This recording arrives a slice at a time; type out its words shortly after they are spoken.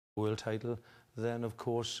world title, then of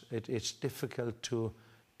course it's difficult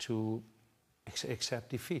to accept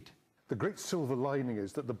defeat. The great silver lining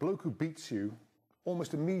is that the bloke who beats you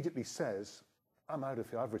almost immediately says, I'm out of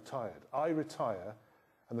here, I've retired. I retire,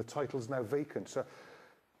 and the title's now vacant. So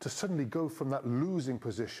to suddenly go from that losing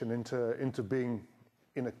position into being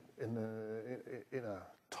in a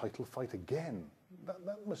title fight again,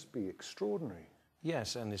 that must be extraordinary.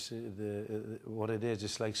 Yes, and it's, what it is,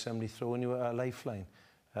 it's like somebody throwing you a lifeline.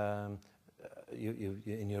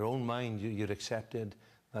 In your own mind, you're accepted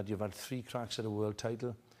that you've had 3 cracks at a world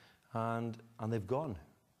title, and they've gone.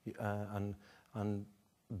 And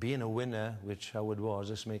being a winner, which Howard was,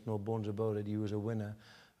 let's make no bones about it, he was a winner.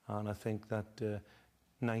 And I think that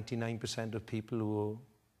 99% of people who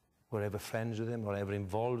were ever friends with him or ever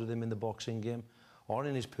involved with him in the boxing game or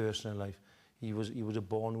in his personal life, he was a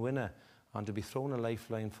born winner. And to be thrown a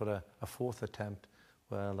lifeline for a 4th attempt,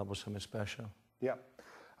 well, that was something special. Yeah.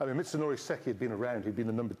 I mean, Mitsunori Seki had been around. He'd been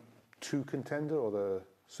the number 2 contender or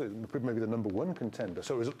maybe the number 1 contender.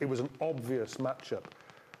 So it was an obvious matchup.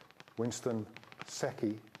 Winston,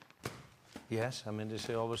 Seki. Yes, I mean, they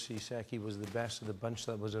say obviously Seki was the best of the bunch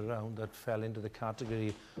that was around that fell into the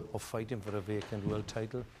category of fighting for a vacant world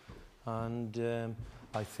title. And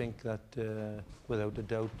I think that without a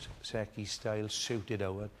doubt, Seki's style suited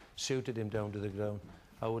Howard, suited him down to the ground.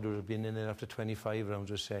 Howard would have been in there after 25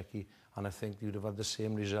 rounds with Seki, and I think you'd have had the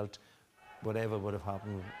same result, whatever would have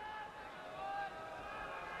happened.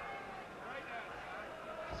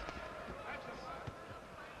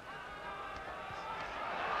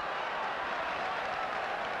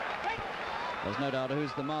 There's no doubt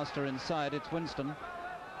who's the master inside. It's Winston.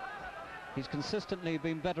 He's consistently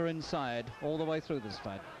been better inside all the way through this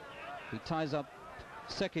fight. He ties up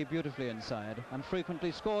Seki beautifully inside and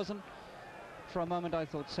frequently scores. And for a moment I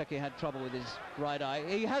thought Seki had trouble with his right eye.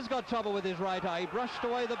 He has got trouble with his right eye. He brushed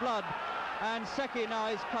away the blood, and Seki now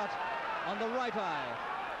is cut on the right eye.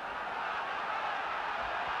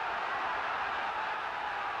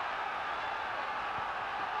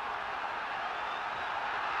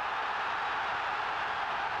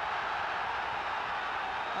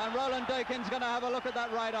 And Roland Dakin's going to have a look at that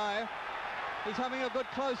right eye. He's having a good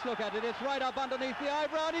close look at it. It's right up underneath the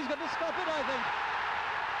eyebrow, and he's going to stop it, I think.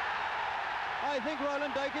 I think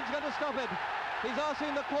Roland Dakin's going to stop it. He's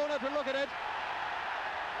asking the corner to look at it.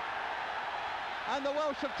 And the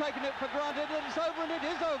Welsh have taken it for granted, and it's over, and it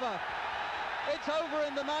is over. It's over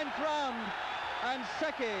in the 9th round. And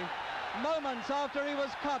Seki, moments after he was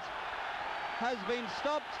cut, has been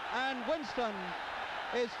stopped, and Winston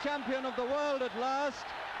is champion of the world at last,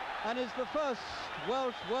 and is the first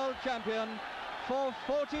Welsh world champion for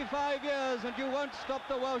 45 years, and you won't stop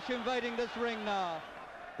the Welsh invading this ring now.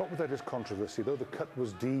 Not without its controversy, though. The cut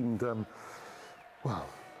was deemed, well,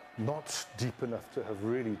 not deep enough to have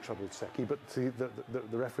really troubled Seki, but the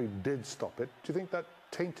referee did stop it. Do you think that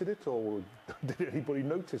tainted it, or did anybody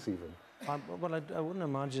notice even? Well, I wouldn't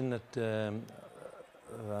imagine that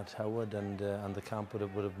that Howard and the camp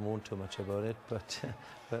would have moaned too much about it, but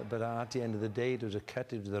at the end of the day, it was a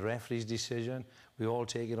cut. It was the referee's decision. We all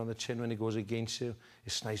take it on the chin when it goes against you.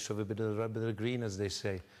 It's nice to have a bit of the red, bit of the green, as they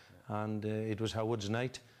say. And it was Howard's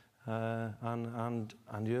night, and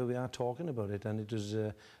here we are talking about it. And it was,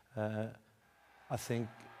 I think,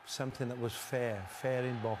 something that was fair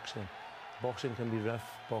in boxing. Boxing can be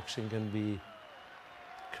rough, boxing can be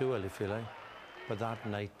cruel, if you like, but that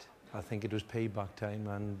night, I think it was payback time,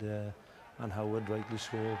 and Howard, rightly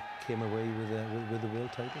so, came away with the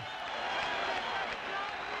world title.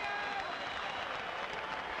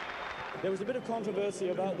 There was a bit of controversy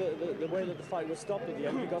about the way that the fight was stopped at the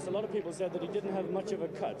end, because a lot of people said that he didn't have much of a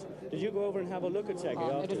cut. Did you go over and have a look at Seki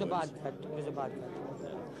afterwards? It was a bad cut. It was a bad cut.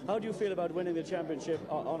 How do you feel about winning the championship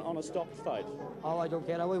on a stopped fight? Oh, I don't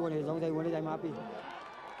care how I win it. As long as I win it, I'm happy.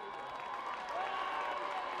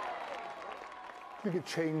 Do you think it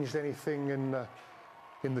changed anything in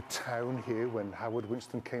the town here when Howard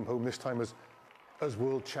Winstone came home this time as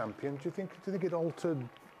world champion? Do you think it altered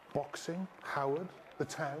boxing, Howard, the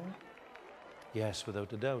town? Yes,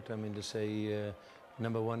 without a doubt. I mean, to say,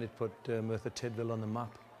 number one, it put Merthyr Tydfil on the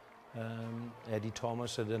map. Eddie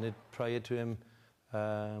Thomas had done it prior to him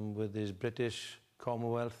with his British,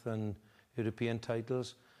 Commonwealth and European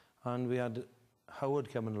titles. And we had Howard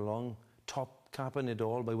coming along, top capping it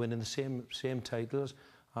all by winning the same titles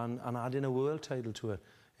and adding a world title to it.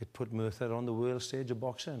 It put Merthyr on the world stage of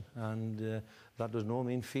boxing, and that was no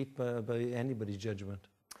mean feat by anybody's judgment.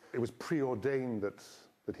 It was preordained that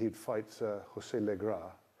he'd fight José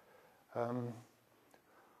Legra.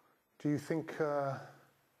 Do you think, I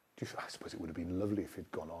suppose it would have been lovely if he'd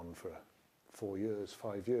gone on for 4 years,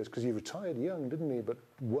 5 years, because he retired young, didn't he? But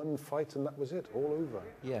one fight and that was it, all over.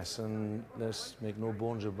 Yes, and let's make no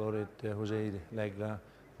bones about it, Jose Legra,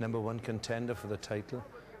 #1 contender for the title,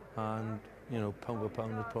 and you know, pound for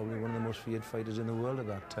pound was probably one of the most feared fighters in the world at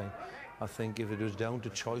that time. I think if it was down to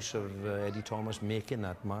choice of Eddie Thomas making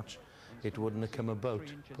that match, it wouldn't have come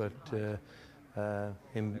about. But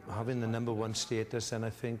him having the #1 status, and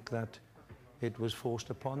I think that it was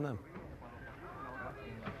forced upon them.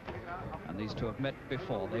 And these two have met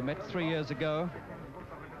before. They met 3 years ago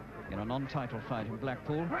in a non-title fight in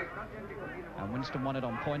Blackpool. And Winstone won it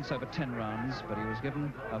on points over 10 rounds, but he was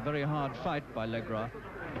given a very hard fight by Legra.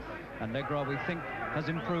 And Legra, we think, has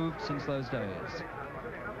improved since those days.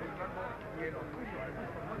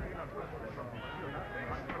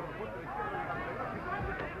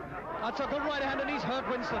 That's a good right hand, and he's hurt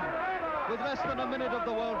Winstone. With less than a minute of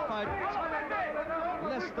the world fight,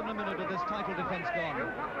 less than a minute of this title defense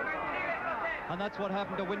gone. And that's what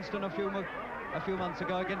happened to Winstone a few months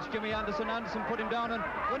ago against Jimmy Anderson. Anderson put him down, and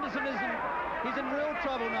Winstone he's in real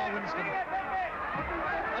trouble now, Winstone.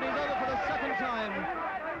 And he's over for the second time.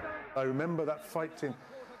 I remember that fight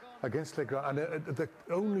against Legra, and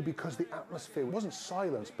only because the atmosphere wasn't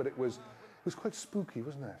silence, but it was quite spooky,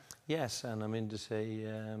 wasn't it? Yes, and I mean to say,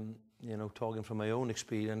 you know, talking from my own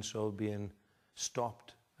experience of being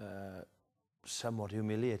stopped, somewhat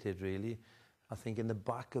humiliated, really, I think in the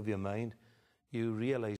back of your mind, you realise